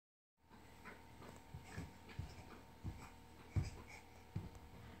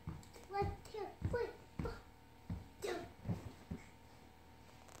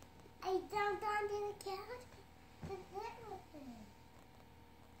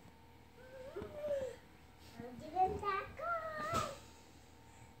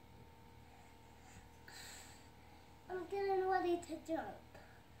jump.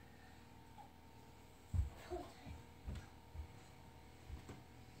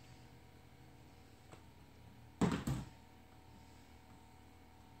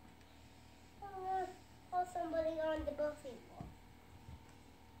 Or somebody on the buffet wall.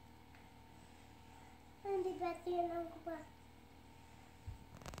 Auntie Betty and Uncle Buck.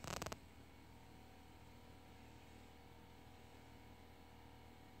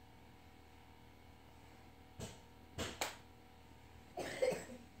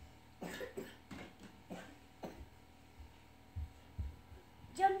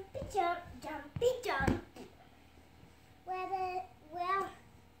 Jumpy jump, jumpy jump. Where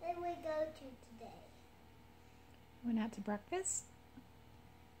did we go to today? Went out to breakfast.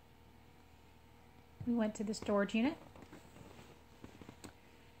 We went to the storage unit.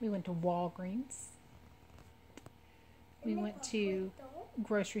 We went to Walgreens. We went to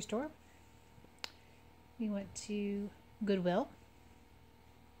grocery store. We went to Goodwill.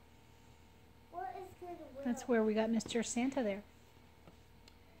 What is Goodwill? That's where we got Mr. Santa there.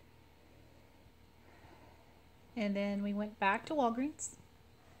 And then we went back to Walgreens.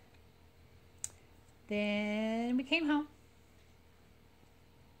 Then we came home.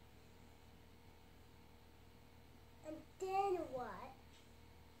 And then what?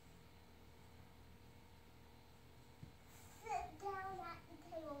 Sit down at the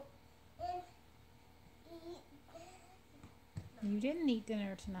table and eat. You didn't eat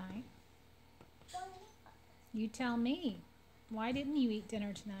dinner tonight. You tell me. Why didn't you eat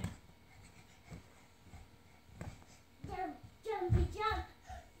dinner tonight? Jump, jumpy jump,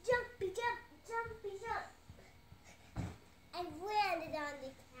 jumpy jump, jumpy jump. I landed on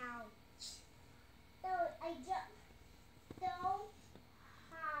the couch. So I jumped so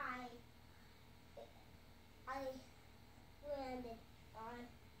high. I landed on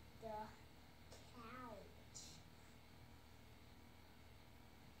the couch.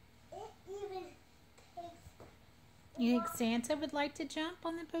 It even takes. You think Santa would like to jump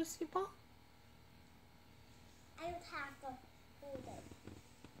on the postage ball? I would have to hold it.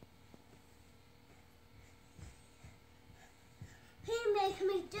 He makes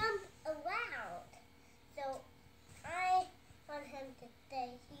me jump around. So I want him to stay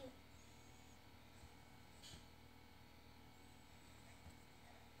here.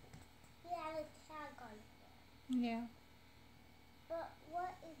 He has a tag on it. Yeah. But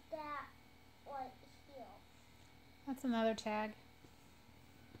what is that right here? That's another tag.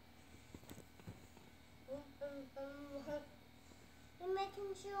 You're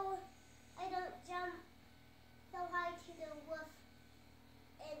making sure I don't jump so high to the roof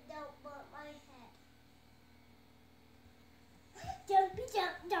and don't bump my head. Jumpy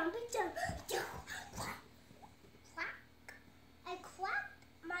jump, jumpy jump, jump, clack, clack. I clacked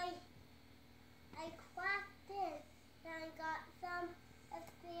in and I got some of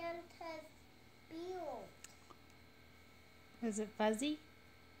Santa's bills. Was it fuzzy?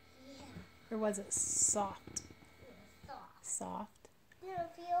 Yeah. Or was it soft? It was soft. Soft. You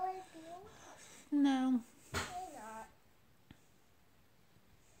don't feel it, feel? No. Why not?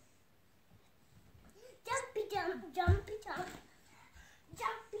 Jumpy jump, jumpy jump.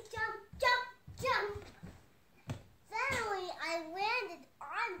 Jumpy jump, jump, jump. Suddenly I landed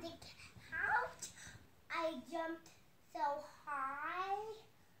on the couch. I jumped so high.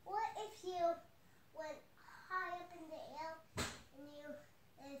 What if you went high up in the air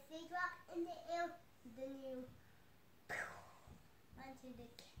and a big rock in the air, then you onto the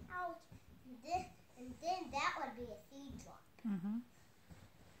couch, and then that would be a seed drop. Mm-hmm.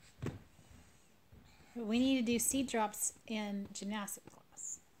 But we need to do seed drops in gymnastics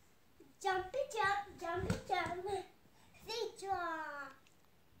class. Jumpy jump, jumpy jump, seed drop.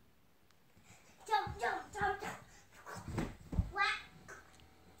 Jump, jump, jump, jump. Whack.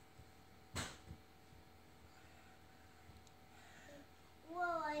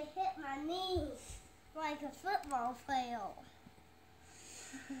 Whoa, I hit my knee like a football player.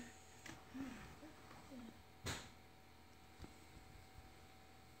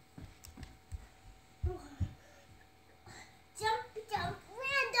 Jumpy jump,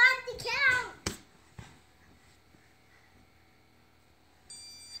 land on the couch.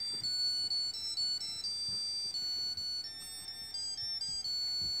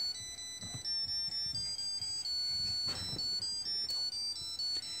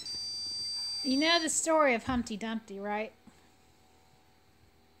 You know the story of Humpty Dumpty, right?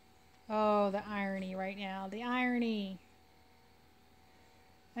 Oh, the irony right now. The irony.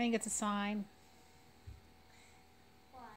 I think it's a sign.